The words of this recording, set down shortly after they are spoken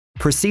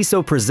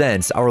PREXISO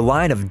presents our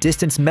line of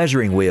distance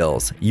measuring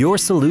wheels, your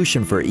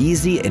solution for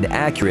easy and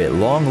accurate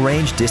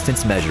long-range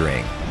distance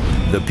measuring.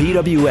 The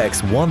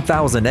PWX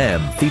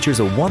 1000M features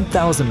a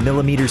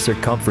 1000mm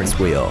circumference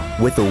wheel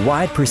with a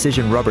wide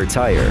precision rubber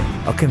tire,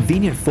 a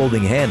convenient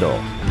folding handle,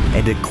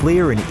 and a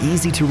clear and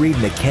easy-to-read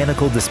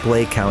mechanical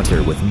display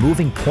counter with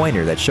moving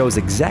pointer that shows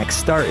exact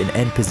start and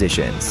end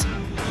positions.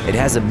 It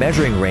has a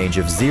measuring range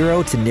of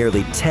 0 to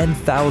nearly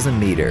 10,000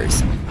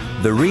 meters.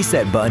 The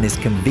reset button is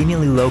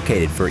conveniently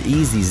located for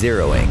easy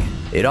zeroing.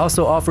 It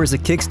also offers a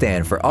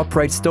kickstand for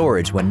upright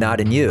storage when not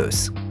in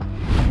use.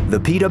 The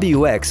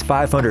PWX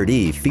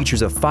 500E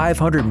features a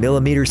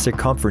 500mm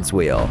circumference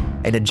wheel,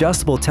 an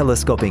adjustable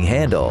telescoping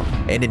handle,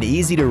 and an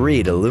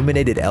easy-to-read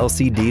illuminated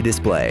LCD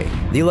display.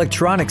 The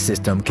electronic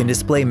system can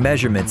display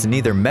measurements in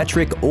either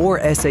metric or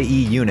SAE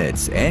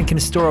units and can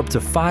store up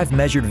to 5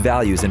 measured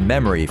values in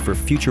memory for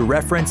future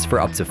reference for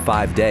up to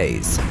 5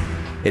 days.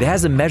 It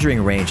has a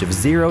measuring range of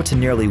 0 to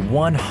nearly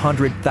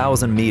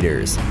 100,000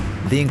 meters.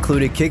 The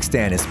included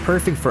kickstand is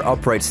perfect for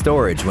upright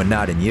storage when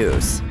not in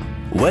use.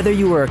 Whether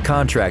you are a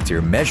contractor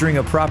measuring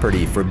a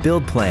property for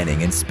build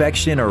planning,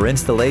 inspection, or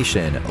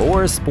installation,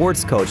 or a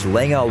sports coach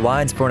laying out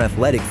lines for an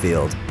athletic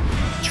field,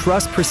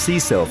 trust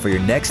PREXISO for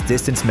your next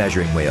distance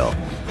measuring wheel.